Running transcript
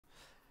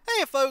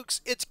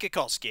folks, it's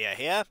Kikoskia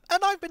here,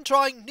 and I've been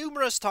trying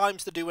numerous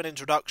times to do an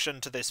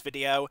introduction to this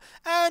video,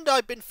 and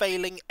I've been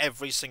failing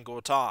every single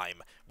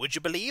time. Would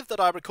you believe that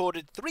I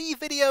recorded 3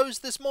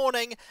 videos this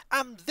morning,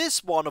 and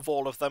this one of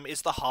all of them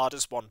is the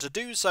hardest one to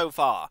do so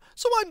far,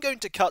 so I'm going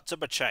to cut to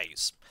the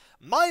chase.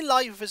 My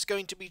life is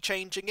going to be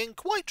changing in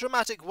quite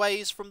dramatic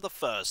ways from the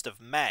 1st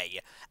of May.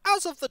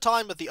 As of the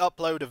time of the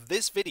upload of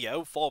this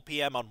video, 4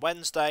 PM on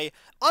Wednesday,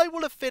 I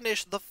will have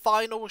finished the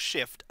final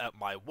shift at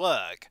my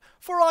work,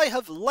 for I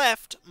have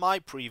left my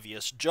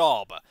previous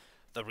job.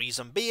 The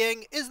reason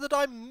being is that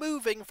I'm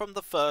moving from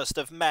the 1st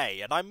of May,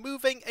 and I'm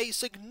moving a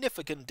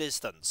significant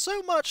distance,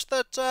 so much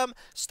that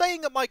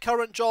staying at my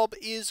current job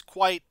is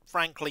quite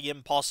frankly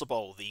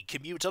impossible. The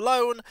commute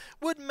alone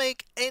would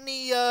make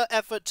any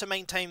effort to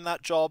maintain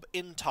that job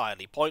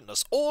entirely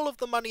pointless. All of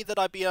the money that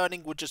I'd be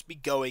earning would just be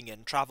going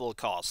in travel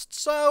costs.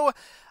 So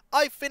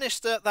I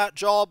finished at that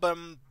job,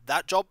 and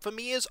that job for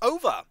me is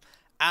over.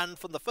 And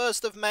from the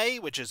 1st of May,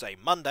 which is a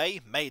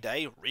Monday, May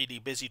Day, really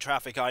busy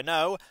traffic I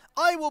know,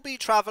 I will be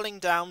travelling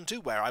down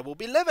to where I will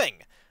be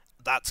living.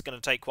 That's going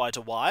to take quite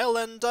a while,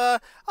 and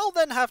I'll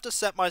then have to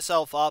set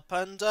myself up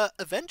and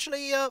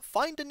eventually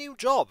find a new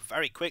job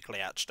very quickly,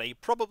 actually.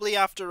 Probably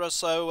after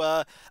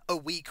a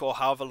week or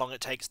however long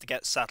it takes to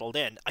get settled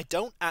in. I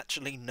don't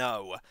actually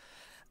know.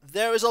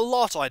 There is a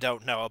lot I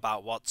don't know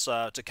about what's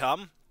to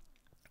come.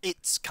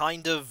 It's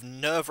kind of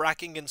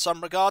nerve-wracking in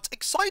some regards,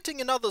 exciting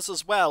in others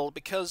as well,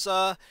 because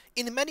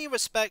in many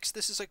respects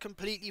this is a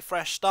completely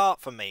fresh start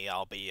for me.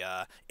 I'll be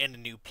in a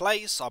new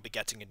place, I'll be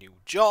getting a new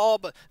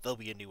job, there'll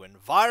be a new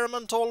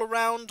environment all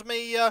around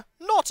me,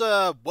 not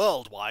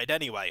worldwide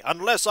anyway,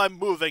 unless I'm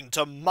moving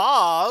to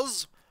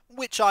Mars!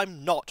 Which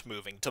I'm not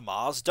moving to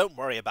Mars, don't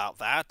worry about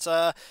that.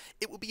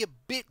 It will be a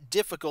bit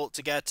difficult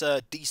to get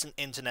decent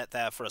internet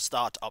there for a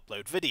start to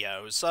upload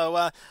videos, so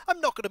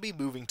I'm not going to be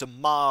moving to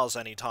Mars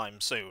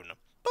anytime soon.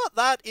 But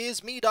that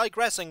is me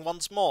digressing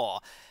once more.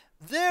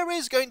 There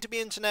is going to be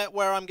internet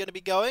where I'm going to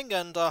be going,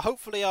 and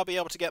hopefully I'll be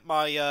able to get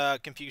my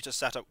computer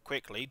set up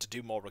quickly to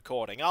do more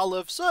recording. I'll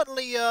have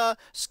certainly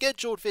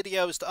scheduled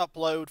videos to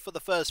upload for the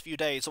first few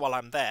days while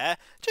I'm there,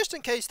 just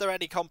in case there are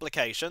any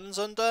complications,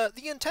 and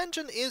the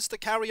intention is to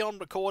carry on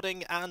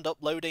recording and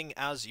uploading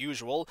as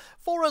usual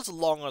for as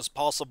long as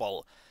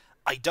possible.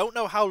 I don't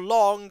know how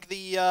long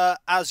the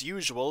as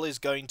usual is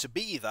going to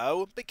be,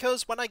 though,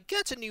 because when I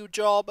get a new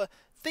job,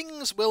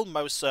 things will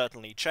most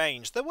certainly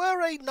change. There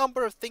were a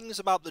number of things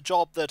about the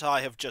job that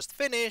I have just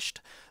finished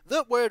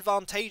that were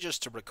advantageous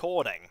to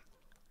recording.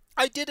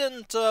 I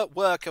didn't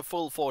work a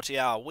full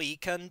 40-hour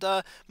week, and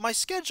my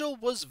schedule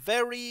was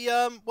very,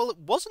 well, it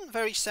wasn't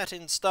very set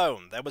in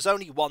stone. There was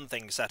only one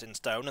thing set in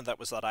stone, and that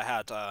was that I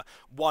had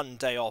 1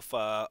 day off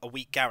a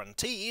week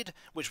guaranteed,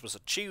 which was a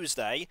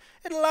Tuesday.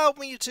 It allowed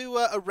me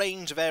to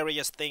arrange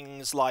various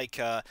things like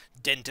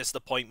dentist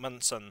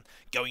appointments and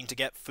going to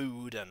get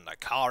food and a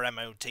car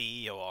MOT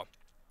or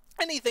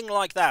anything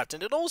like that,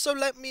 and it also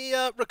let me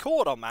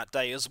record on that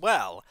day as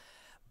well.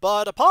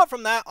 But apart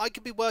from that, I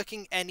could be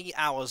working any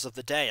hours of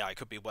the day. I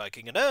could be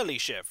working an early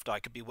shift,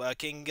 I could be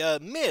working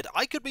mid,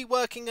 I could be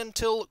working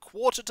until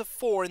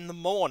 3:45 in the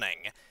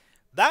morning.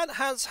 That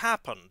has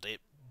happened.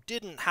 It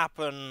didn't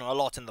happen a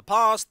lot in the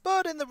past,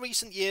 but in the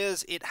recent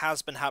years it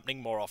has been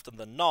happening more often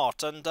than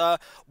not, and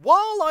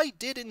while I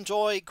did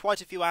enjoy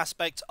quite a few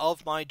aspects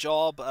of my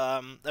job,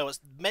 there was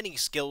many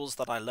skills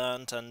that I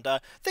learnt and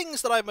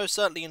things that I most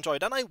certainly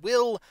enjoyed, and I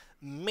will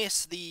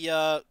miss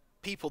the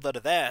people that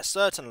are there,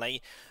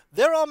 certainly.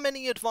 There are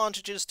many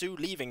advantages to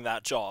leaving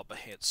that job.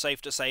 It's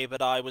safe to say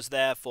that I was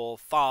there for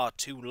far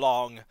too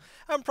long,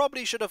 and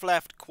probably should have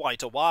left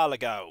quite a while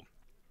ago.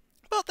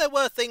 But there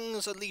were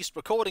things, at least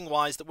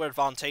recording-wise, that were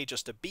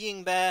advantageous to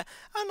being there,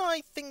 and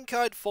I think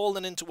I'd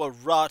fallen into a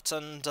rut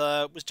and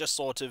was just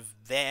sort of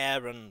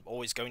there and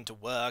always going to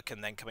work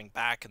and then coming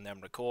back and then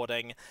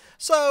recording.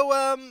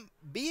 So,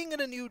 being in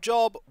a new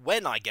job,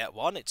 when I get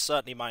one, it's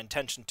certainly my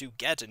intention to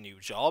get a new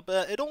job.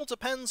 It all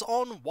depends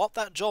on what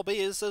that job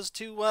is as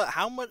to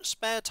how much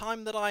spare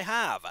time that I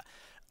have.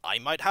 I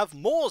might have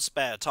more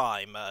spare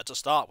time to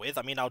start with.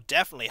 I mean, I'll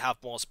definitely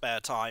have more spare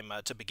time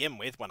to begin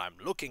with when I'm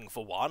looking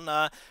for one,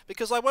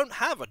 because I won't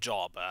have a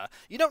job.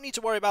 You don't need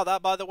to worry about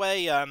that, by the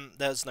way.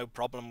 There's no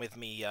problem with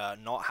me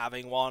not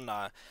having one.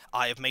 I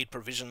have made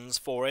provisions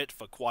for it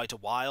for quite a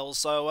while,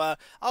 so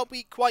I'll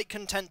be quite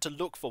content to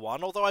look for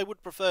one, although I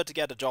would prefer to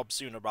get a job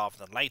sooner rather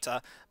than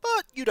later.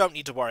 But you don't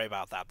need to worry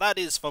about that. That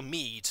is for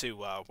me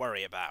to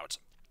worry about.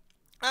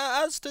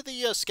 As to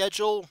the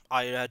schedule,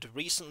 I had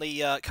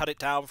recently cut it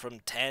down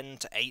from 10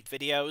 to 8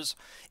 videos.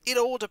 It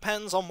all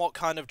depends on what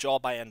kind of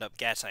job I end up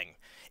getting.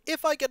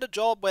 If I get a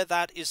job where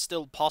that is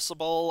still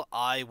possible,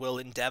 I will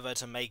endeavour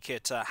to make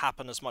it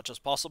happen as much as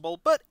possible,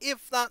 but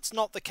if that's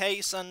not the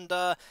case and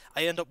I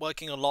end up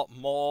working a lot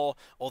more,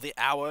 or the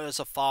hours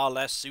are far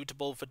less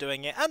suitable for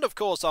doing it, and of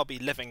course I'll be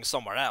living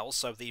somewhere else,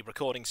 so the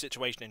recording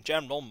situation in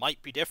general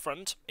might be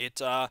different. It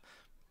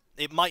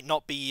might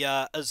not be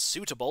as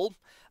suitable.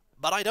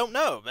 But I don't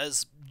know,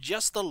 there's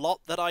just a lot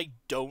that I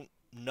don't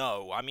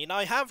know. I mean,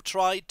 I have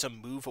tried to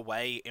move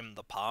away in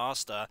the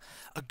past, a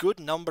good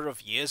number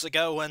of years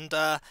ago, and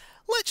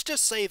let's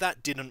just say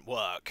that didn't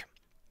work.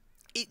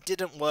 It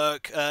didn't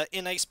work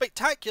in a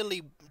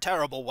spectacularly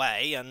terrible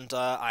way, and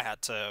I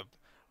had to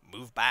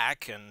move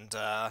back and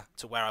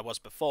to where I was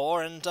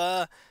before, and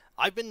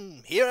I've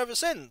been here ever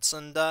since,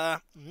 and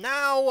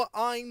now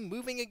I'm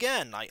moving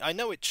again. I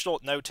know it's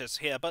short notice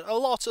here, but a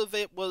lot of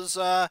it was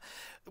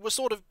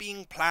sort of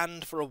being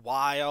planned for a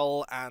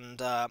while,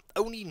 and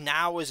only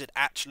now is it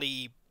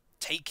actually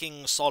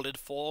taking solid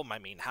form. I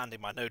mean,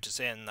 handing my notice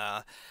in,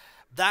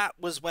 that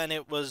was when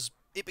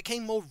it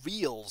became more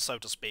real, so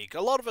to speak.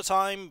 A lot of the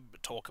time,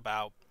 talk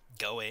about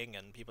going,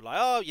 and people are like,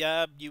 oh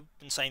yeah, you've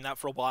been saying that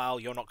for a while,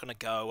 you're not going to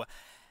go.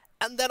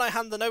 And then I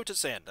hand the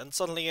notice in, and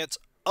suddenly it's,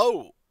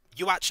 oh,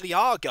 you actually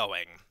are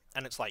going.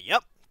 And it's like,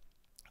 yep,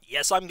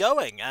 yes, I'm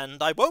going,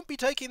 and I won't be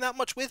taking that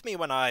much with me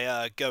when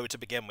I go to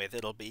begin with.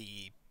 It'll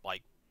be,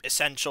 like,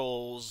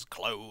 essentials,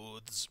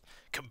 clothes,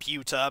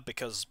 computer,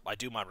 because I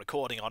do my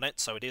recording on it,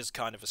 so it is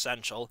kind of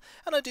essential,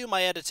 and I do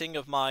my editing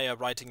of my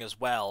writing as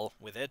well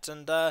with it,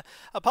 and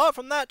apart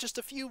from that, just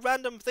a few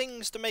random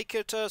things to make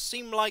it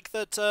seem like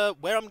that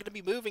where I'm going to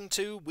be moving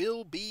to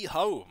will be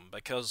home,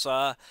 because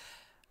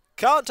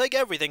can't take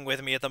everything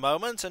with me at the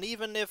moment, and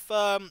even if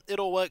it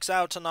all works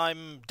out and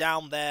I'm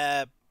down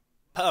there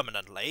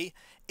permanently,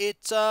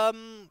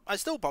 I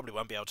still probably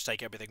won't be able to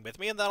take everything with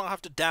me, and then I'll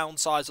have to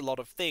downsize a lot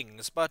of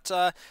things, but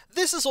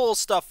this is all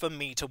stuff for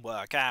me to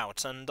work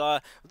out, and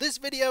this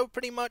video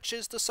pretty much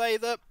is to say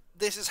that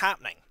this is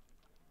happening.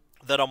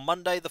 That on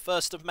Monday, the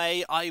 1st of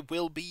May, I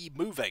will be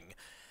moving.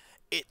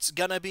 It's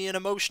gonna be an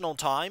emotional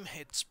time.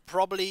 It's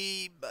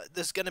probably,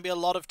 there's gonna be a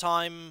lot of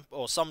time,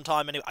 or some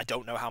time anyway, I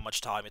don't know how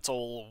much time, it's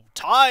all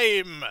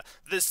time!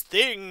 This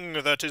thing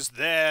that is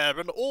there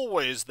and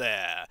always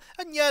there,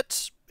 and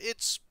yet,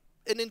 it's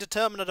an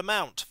indeterminate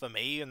amount for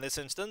me in this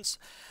instance.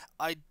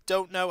 I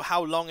don't know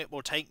how long it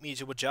will take me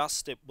to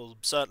adjust. It will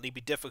certainly be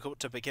difficult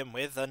to begin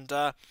with, and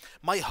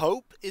my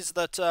hope is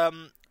that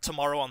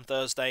tomorrow on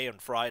Thursday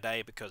and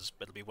Friday, because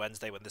it'll be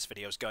Wednesday when this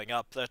video is going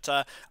up,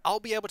 that I'll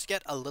be able to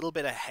get a little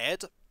bit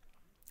ahead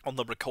on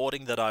the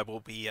recording that I will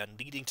be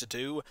needing to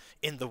do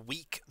in the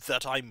week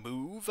that I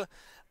move.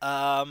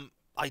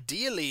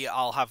 Ideally,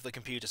 I'll have the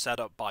computer set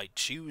up by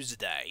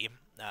Tuesday,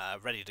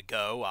 ready to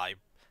go. I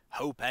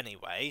hope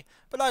anyway,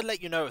 but I'd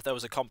let you know if there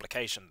was a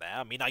complication there.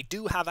 I mean, I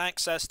do have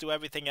access to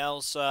everything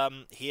else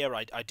here.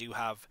 I do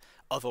have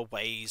other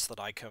ways that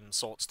I can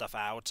sort stuff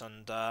out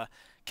and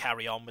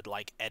carry on with,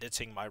 like,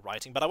 editing my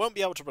writing, but I won't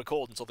be able to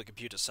record until the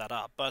computer's set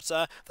up. But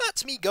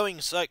that's me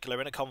going circular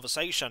in a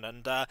conversation,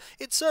 and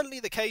it's certainly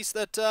the case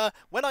that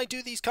when I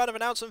do these kind of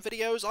announcement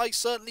videos, I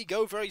certainly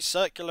go very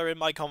circular in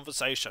my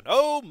conversation.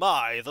 Oh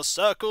my, the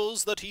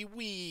circles that he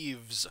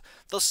weaves,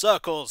 the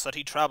circles that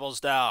he travels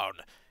down.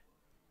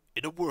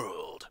 In a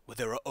world where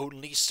there are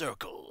only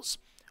circles,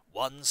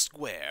 one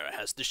square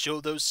has to show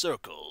those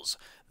circles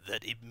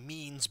that it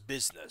means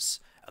business,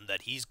 and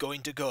that he's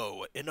going to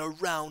go in a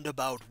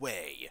roundabout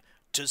way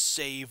to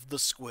save the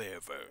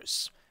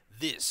Squareverse.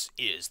 This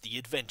is the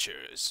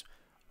adventures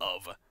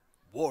of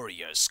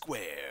Warrior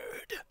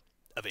Squared.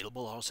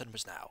 Available at all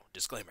cinemas now.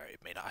 Disclaimer,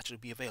 it may not actually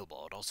be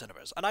available at all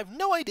cinemas. And I've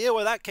no idea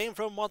where that came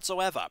from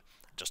whatsoever.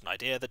 Just an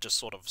idea that just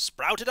sort of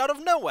sprouted out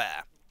of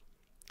nowhere.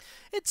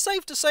 It's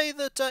safe to say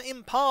that,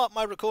 in part,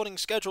 my recording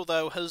schedule,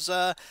 though, has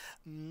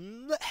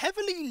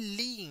heavily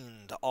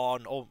leaned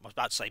on, or I was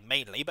about to say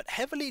mainly, but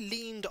heavily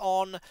leaned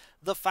on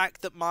the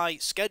fact that my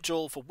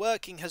schedule for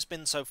working has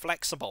been so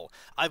flexible.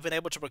 I've been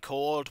able to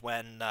record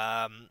when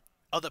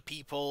other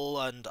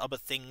people and other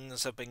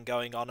things have been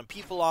going on, and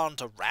people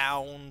aren't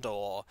around,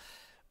 or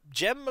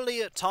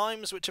generally at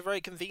times which are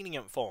very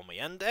convenient for me,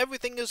 and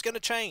everything is going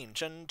to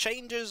change, and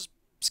change is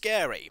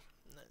scary.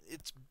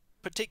 It's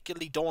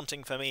particularly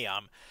daunting for me.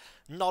 I'm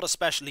not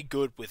especially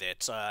good with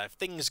it. If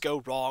things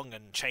go wrong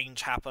and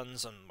change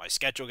happens and my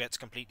schedule gets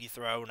completely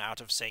thrown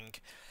out of sync,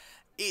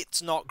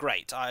 it's not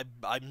great.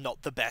 I'm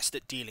not the best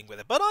at dealing with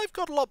it, but I've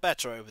got a lot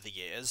better over the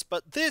years.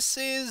 But this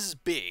is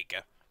big.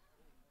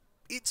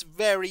 It's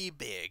very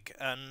big,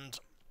 and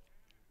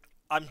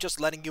I'm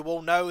just letting you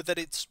all know that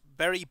it's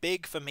very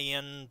big for me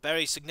and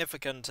very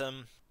significant.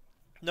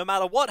 No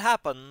matter what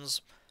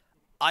happens,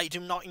 I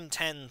do not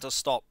intend to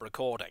stop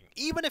recording.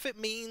 Even if it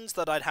means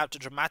that I'd have to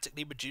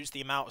dramatically reduce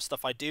the amount of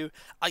stuff I do,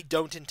 I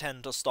don't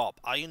intend to stop.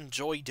 I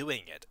enjoy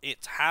doing it.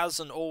 It has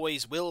and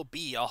always will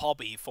be a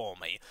hobby for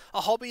me.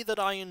 A hobby that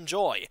I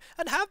enjoy,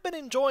 and have been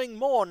enjoying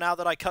more now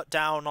that I cut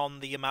down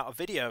on the amount of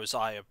videos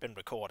I have been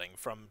recording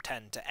from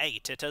 10 to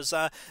 8. It has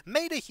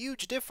made a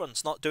huge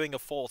difference not doing a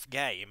 4th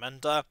game,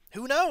 and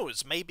who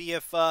knows, maybe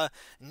if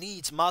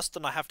needs must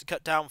and I have to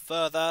cut down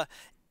further,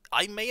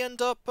 I may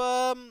end up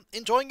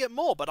enjoying it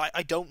more, but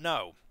I don't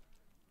know.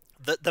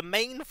 The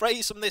main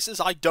phrase from this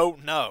is I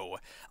don't know.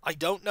 I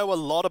don't know a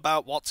lot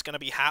about what's going to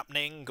be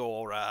happening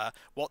or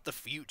what the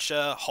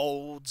future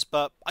holds,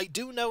 but I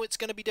do know it's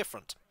going to be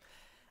different.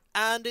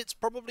 and it's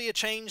probably a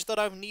change that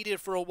I've needed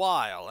for a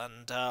while,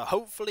 and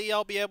hopefully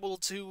I'll be able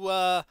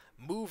to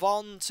move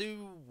on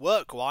to,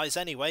 work-wise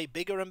anyway,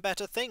 bigger and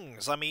better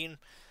things. I mean,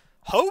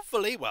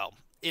 hopefully, well,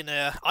 in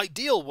an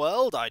ideal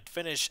world, I'd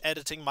finish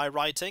editing my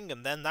writing,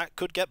 and then that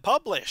could get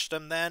published,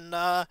 and then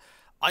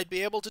I'd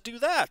be able to do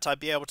that. I'd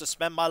be able to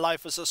spend my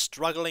life as a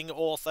struggling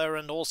author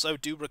and also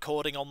do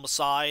recording on the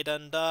side,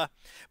 and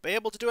be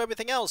able to do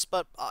everything else,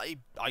 but I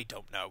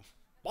don't know.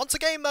 Once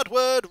again, that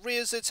word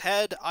rears its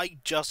head. I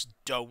just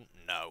don't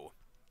know.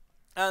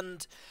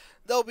 And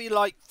there'll be,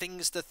 like,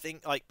 things to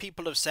think, like,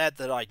 people have said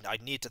that I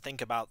need to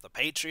think about the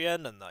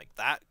Patreon, and, like,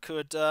 that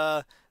could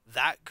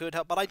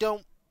help, but I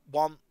don't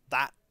want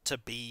that to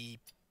be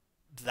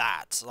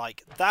that.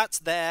 Like, that's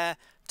there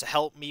to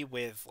help me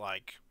with,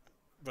 like,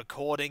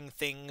 recording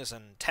things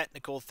and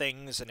technical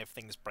things, and if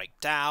things break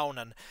down,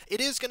 and it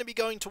is going to be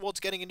going towards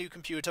getting a new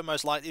computer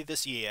most likely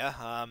this year.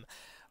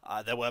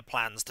 There were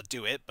plans to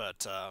do it,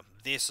 but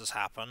this has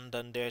happened,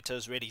 and it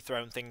has really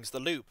thrown things the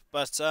loop.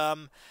 But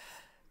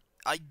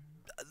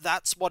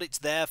that's what it's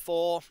there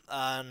for,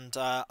 and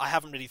I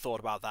haven't really thought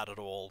about that at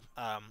all.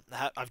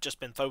 I've just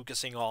been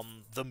focusing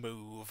on the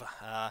move.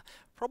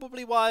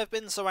 Probably why I've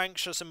been so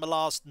anxious in the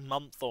last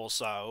month or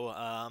so.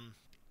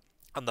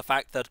 And the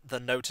fact that the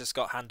notice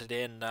got handed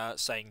in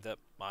saying that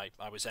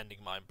I was ending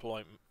my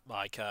employment,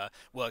 like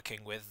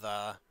working with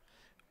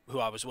who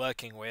I was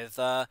working with,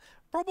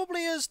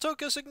 probably has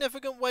took a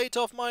significant weight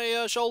off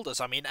my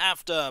shoulders. I mean,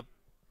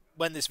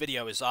 when this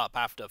video is up,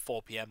 after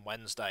 4 PM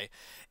Wednesday,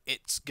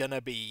 it's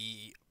gonna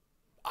be...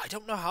 I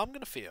don't know how I'm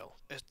gonna feel.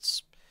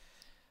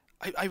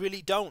 I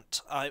really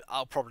don't.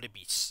 I'll probably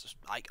be...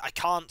 I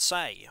can't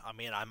say. I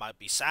mean, I might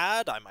be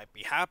sad, I might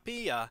be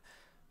happy,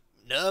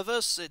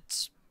 nervous.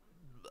 It's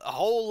a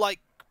whole,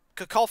 like,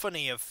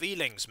 cacophony of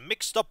feelings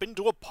mixed up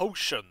into a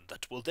potion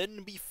that will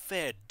then be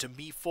fed to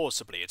me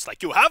forcibly. It's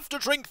like, you have to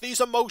drink these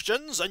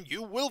emotions and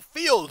you will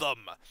feel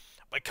them,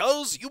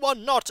 because you are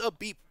not a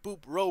Beep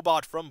Boop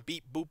robot from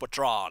Beep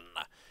Boopatron.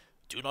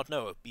 Do not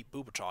know if Beep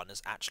Boopatron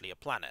is actually a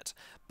planet.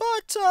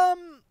 But,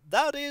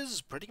 that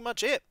is pretty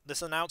much it.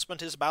 This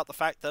announcement is about the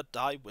fact that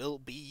I will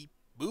be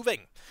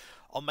moving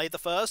on May the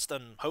 1st,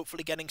 and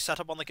hopefully getting set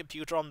up on the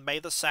computer on May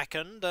the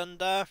 2nd,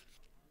 and,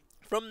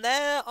 from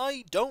there,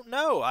 I don't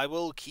know. I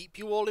will keep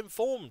you all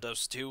informed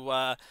as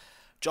to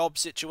job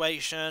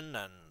situation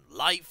and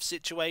life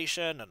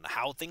situation and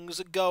how things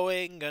are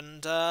going,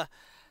 and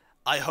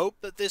I hope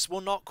that this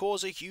will not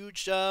cause a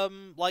huge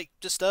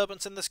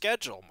disturbance in the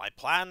schedule. My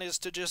plan is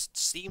to just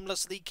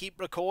seamlessly keep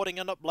recording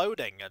and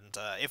uploading, and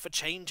if a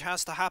change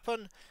has to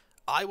happen,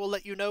 I will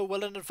let you know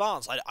well in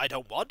advance. I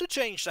don't want a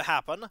change to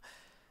happen,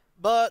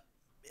 but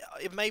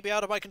it may be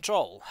out of my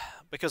control,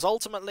 because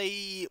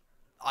ultimately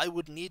I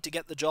would need to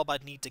get the job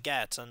I'd need to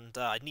get, and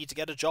I'd need to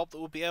get a job that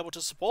would be able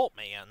to support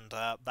me, and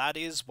that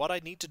is what I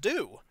need to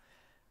do.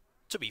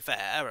 To be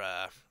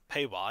fair,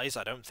 pay-wise,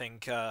 I don't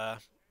think, I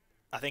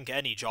think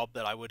any job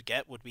that I would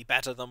get would be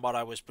better than what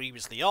I was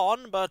previously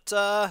on, but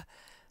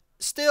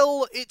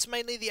still, it's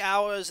mainly the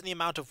hours and the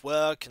amount of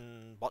work,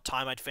 and what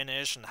time I'd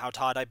finish, and how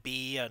tired I'd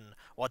be, and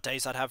what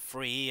days I'd have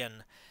free,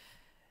 and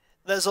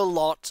there's a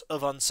lot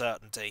of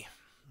uncertainty.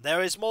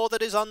 There is more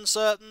that is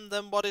uncertain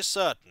than what is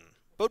certain.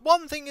 But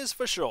one thing is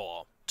for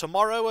sure,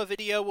 tomorrow a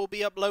video will be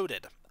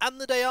uploaded, and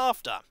the day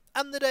after,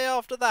 and the day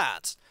after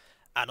that.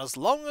 And as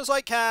long as I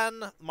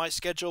can, my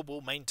schedule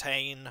will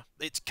maintain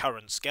its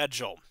current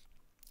schedule.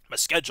 My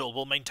schedule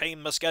will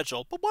maintain my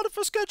schedule, but what if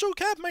a schedule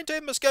can't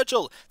maintain my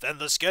schedule? Then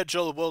the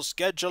schedule will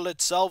schedule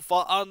itself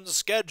for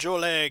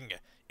unscheduling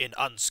in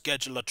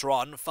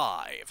Unschedulatron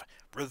 5,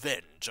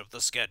 Revenge of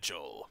the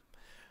Schedule.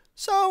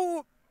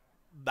 So,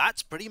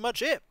 that's pretty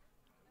much it.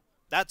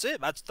 That's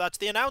it, that's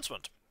the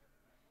announcement.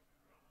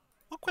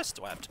 What quest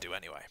do I have to do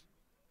anyway?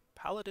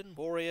 Paladin,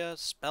 Warrior,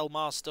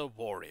 Spellmaster,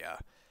 Warrior.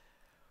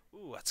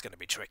 Ooh, that's gonna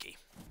be tricky.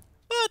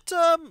 But,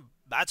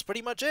 that's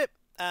pretty much it.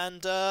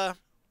 And,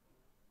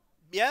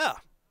 yeah.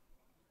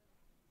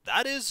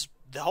 That is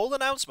the whole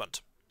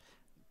announcement.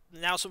 The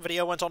announcement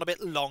video went on a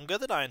bit longer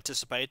than I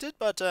anticipated,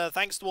 but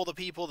thanks to all the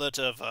people that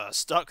have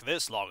stuck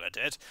this long at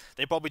it.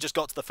 They probably just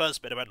got to the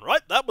first bit and went,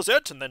 right, that was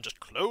it, and then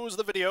just closed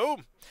the video.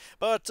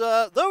 But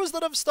those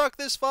that have stuck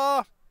this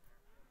far,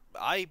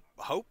 I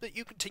hope that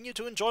you continue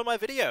to enjoy my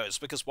videos,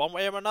 because one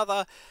way or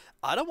another,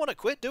 I don't want to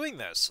quit doing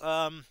this.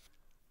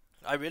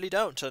 I really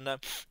don't, and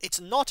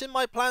it's not in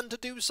my plan to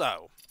do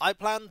so. I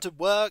plan to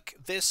work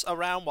this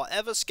around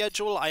whatever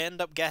schedule I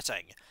end up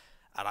getting,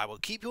 and I will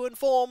keep you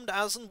informed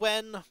as and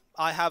when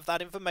I have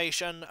that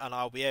information, and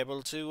I'll be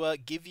able to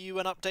give you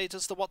an update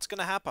as to what's going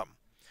to happen.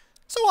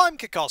 So I'm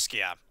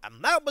Kikoskia,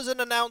 and that was an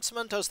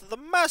announcement as to the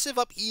massive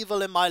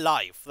upheaval in my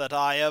life that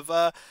I have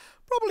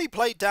probably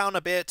played down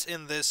a bit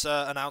in this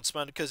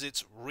announcement, because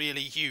it's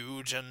really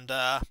huge, and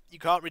you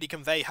can't really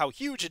convey how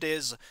huge it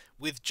is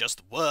with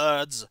just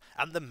words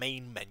and the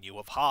main menu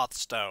of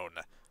Hearthstone.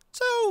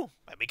 So,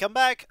 when we come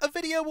back, a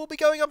video will be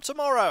going up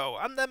tomorrow,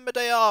 and then the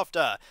day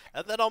after,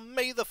 and then on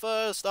May the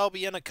 1st I'll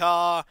be in a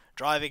car,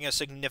 driving a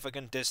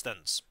significant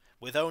distance.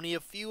 with only a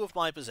few of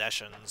my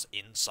possessions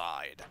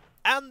inside.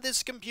 And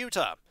this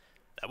computer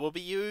that will be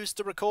used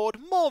to record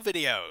more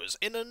videos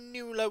in a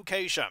new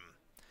location.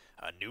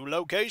 A new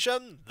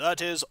location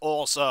that is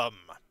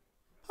awesome.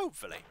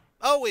 Hopefully.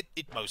 Oh,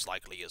 it most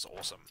likely is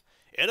awesome.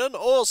 In an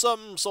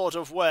awesome sort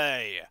of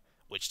way,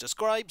 which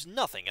describes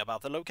nothing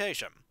about the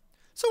location.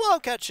 So I'll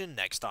catch you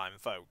next time,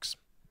 folks.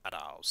 And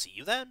I'll see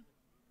you then.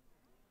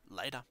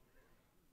 Later.